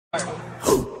Up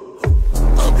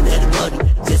and at the party,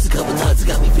 just a couple thoughts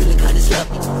got me feeling kinda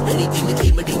sloppy. Anything to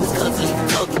keep my demons constantly from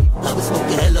talking. I was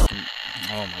smoking hello.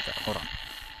 Oh my god, hold on.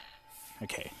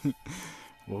 Okay.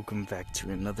 Welcome back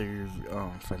to another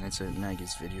Financial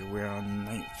Nagus video. We're on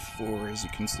night 4, as you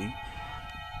can see.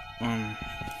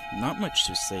 Not much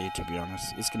to say, to be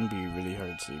honest. It's gonna be really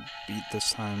hard to beat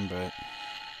this time, but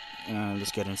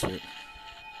let's get into it.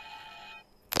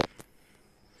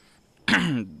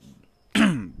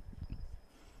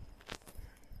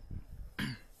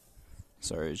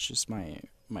 Sorry, it's just my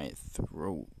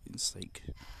throat. It's like,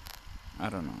 I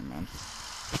don't know, man.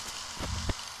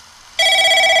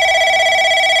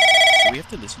 So we have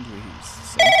to listen to what he's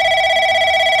saying.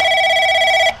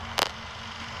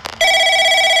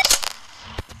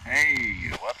 Hey,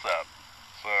 what's up?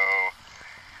 So,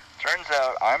 turns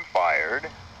out I'm fired.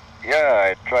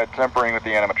 Yeah, I tried tempering with the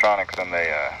animatronics and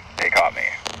they caught me.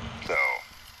 So,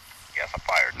 guess I'm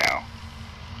fired now.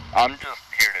 I'm just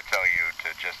here to tell you to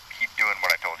just keep doing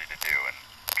what I told you to do and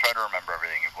try to remember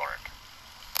everything you've learned.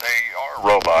 They are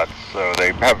robots, so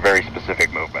they have very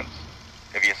specific movements.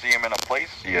 If you see them in a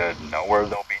place, you know where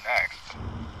they'll be next.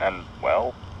 And,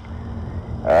 well,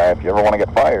 if you ever want to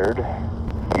get fired,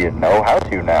 you know how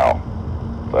to now.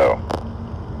 So,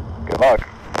 good luck.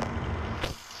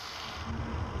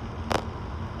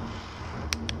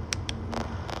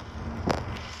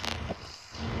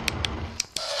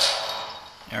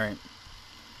 Alright.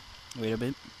 Wait a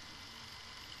bit.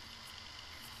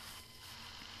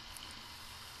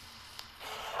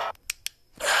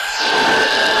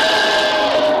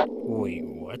 Wait,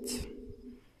 what?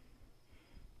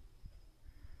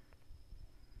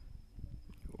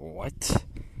 What?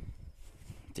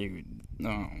 Dude,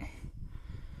 no.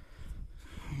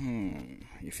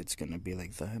 If it's gonna be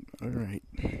like that, alright.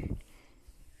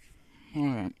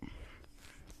 Alright.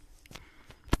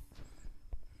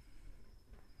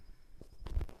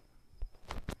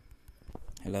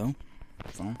 Hello?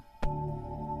 Phone?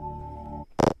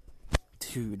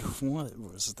 Dude, what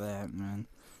was that, man?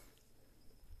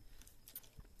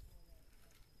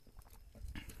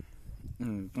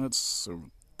 That's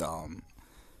so dumb.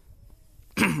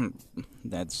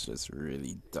 That's just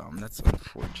really dumb. That's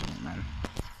unfortunate, man.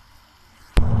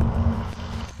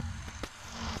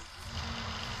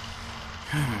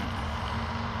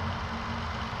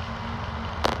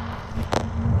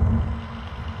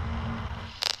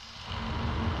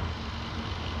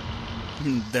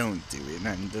 Don't do it,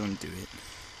 man. Don't do it.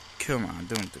 Come on,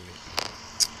 don't do it.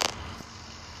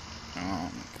 Oh my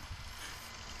god.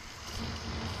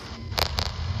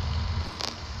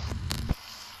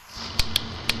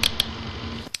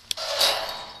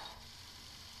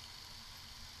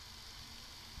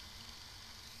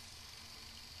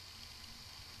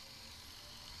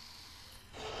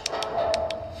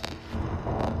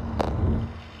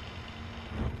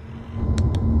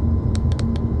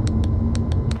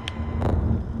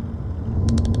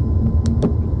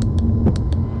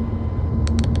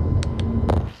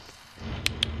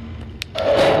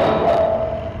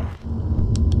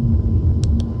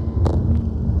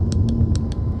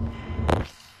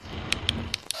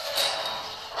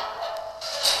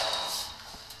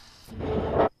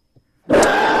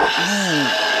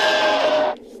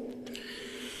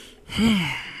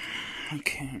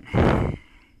 Okay.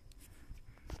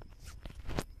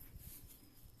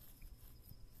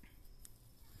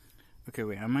 Okay,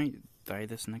 wait, I might die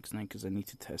this next night because I need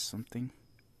to test something.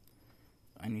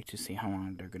 I need to see how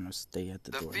long they're gonna stay at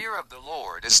the door. The fear of the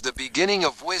Lord is the beginning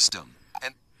of wisdom,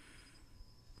 and...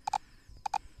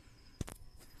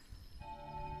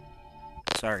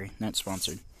 Sorry, not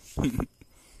sponsored.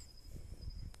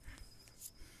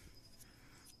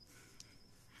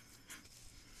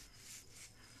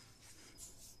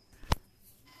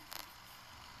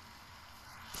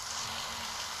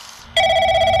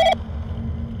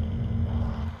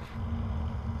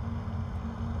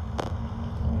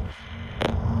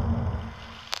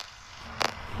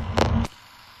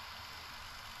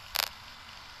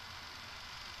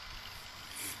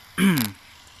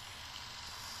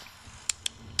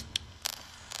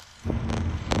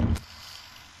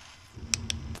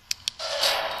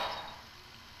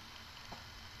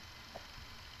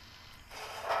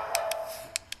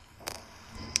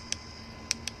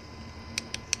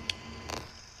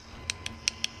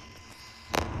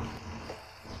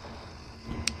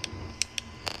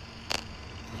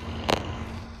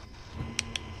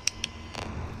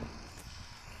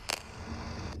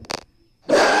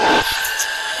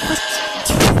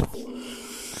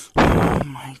 Oh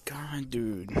my god,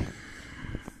 dude.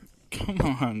 Come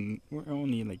on. We're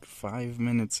only like 5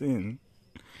 minutes in.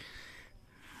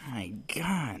 My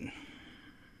god.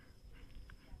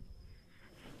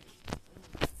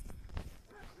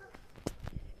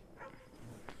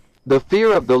 The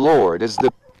fear of the Lord is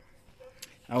the...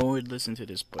 I would listen to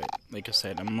this, but like I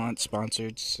said, I'm not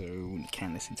sponsored, so you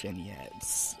can't listen to any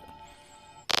ads.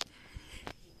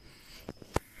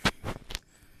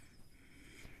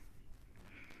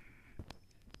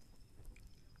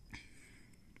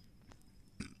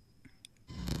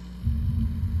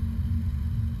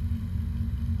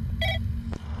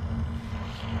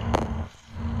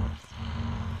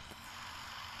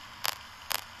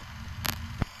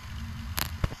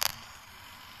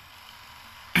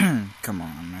 Come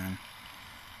on, man.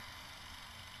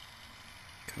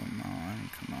 Come on,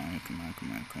 come on, come on,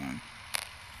 come on, come on.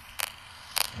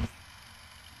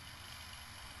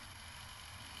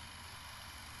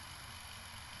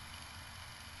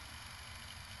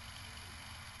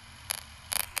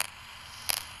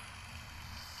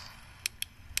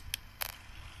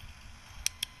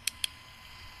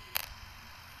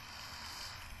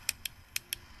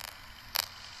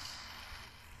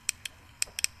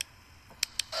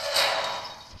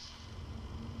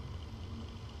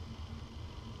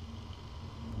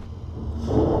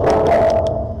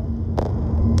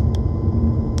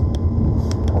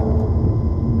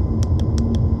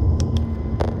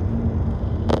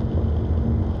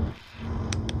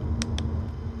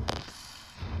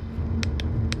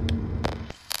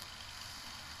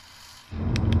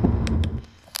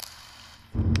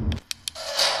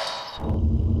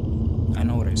 I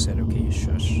know what I said, okay,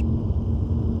 shush.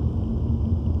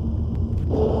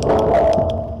 Oh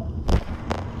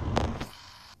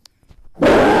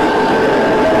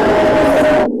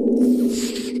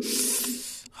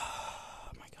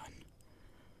my god.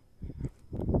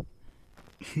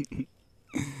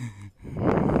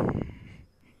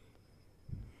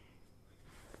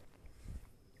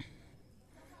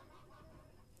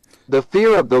 The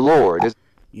fear of the Lord is...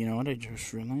 You know what I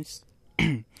just realized?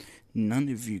 None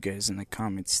of you guys in the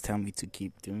comments tell me to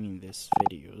keep doing this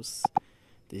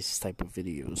type of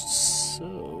videos,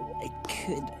 so I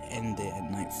could end it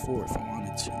at night 4 if I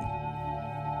wanted to.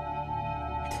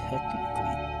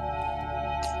 Technically.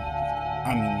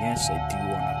 I mean, yes, I do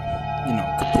want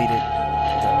to, complete it,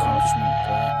 the accomplishment,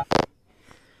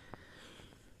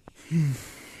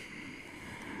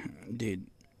 but... Dude,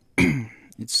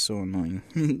 it's so annoying.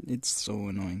 It's so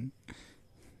annoying.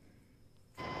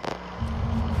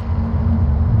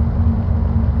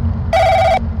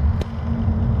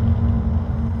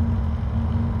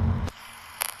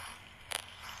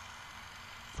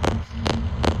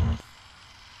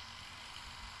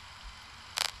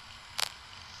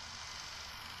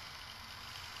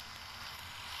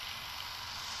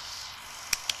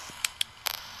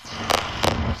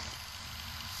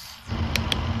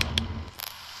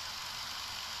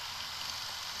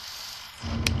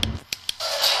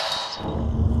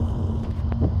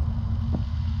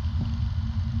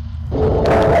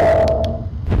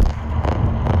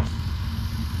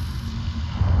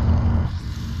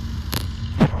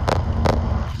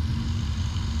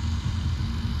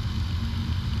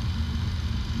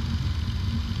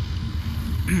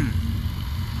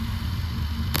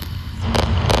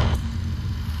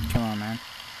 Come on, man.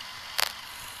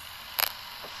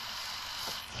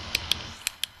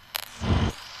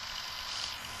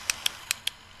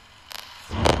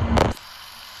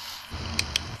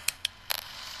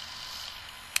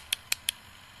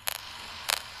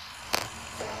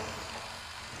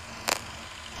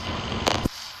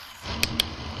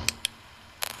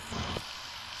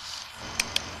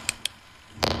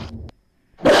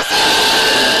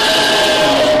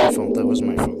 That was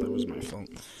my fault.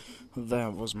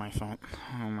 That was my fault.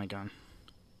 Oh my god.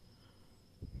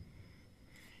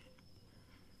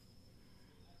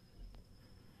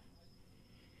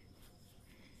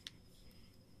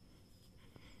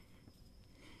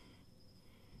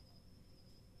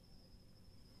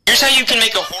 Here's how you can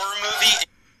make a horror movie.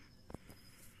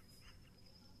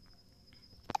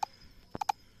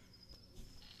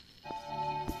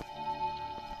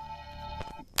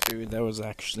 Dude, that was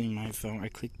actually my fault. I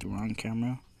clicked the wrong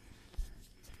camera.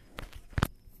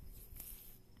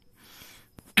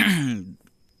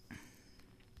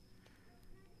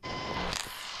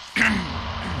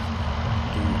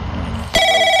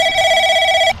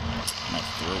 My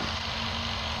throat.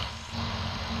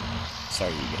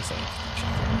 Sorry, you guys. I have to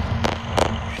check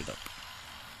shut up.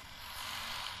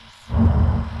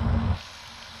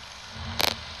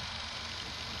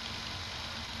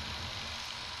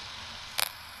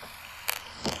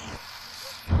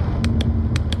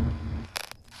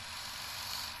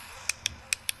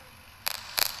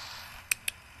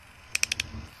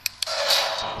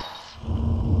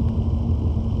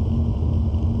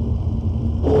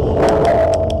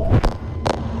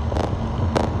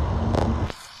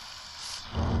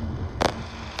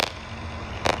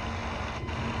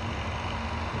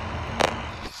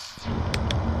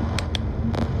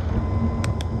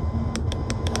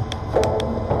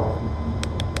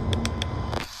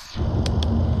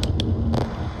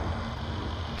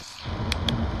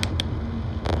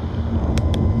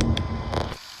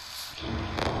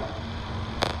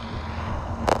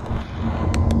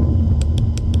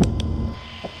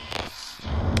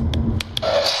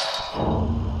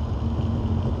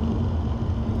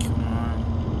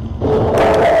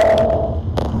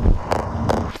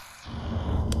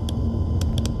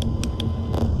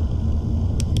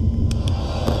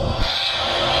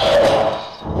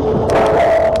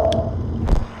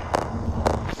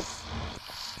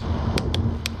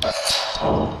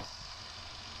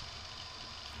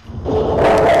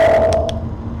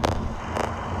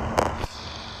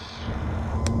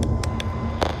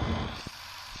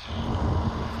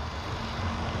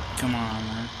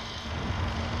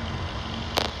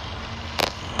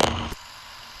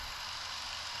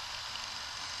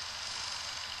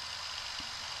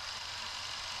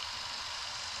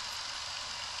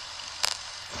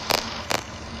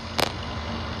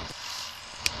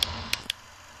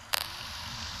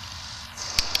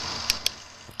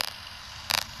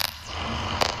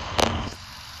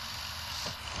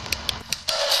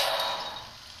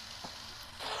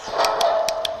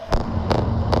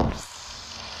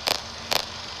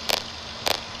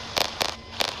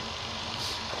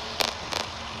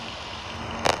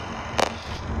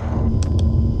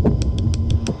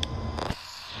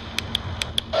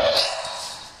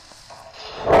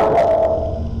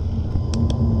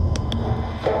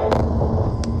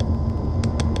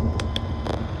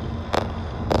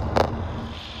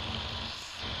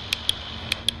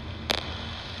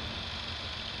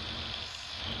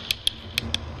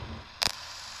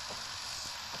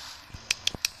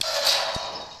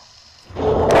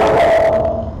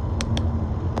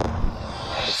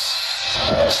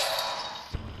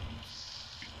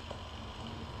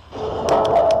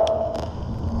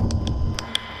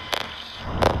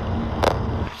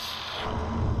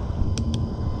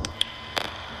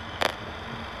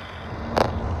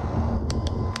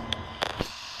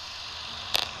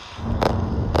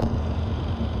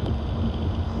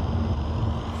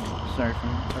 Sorry for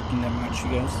not talking that much, you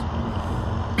guys.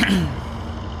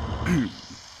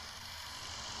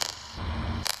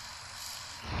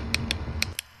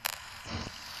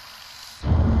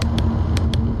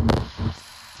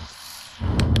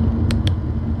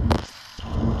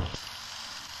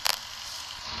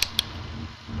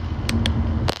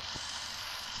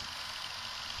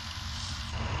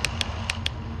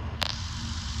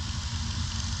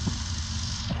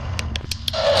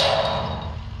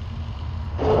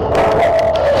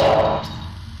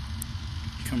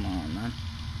 Come on, man.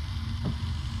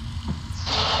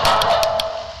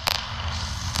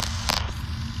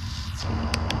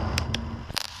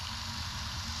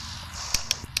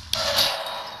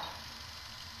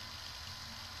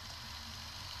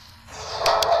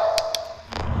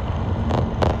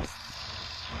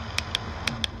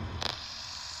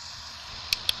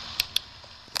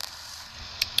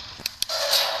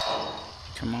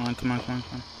 Come on, come on, come on,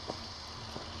 come on.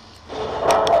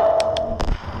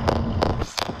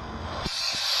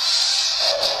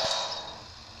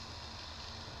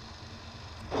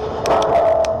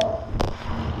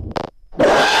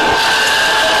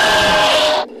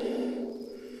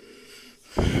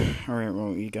 Alright,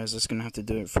 well, you guys, that's gonna have to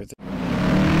do it for the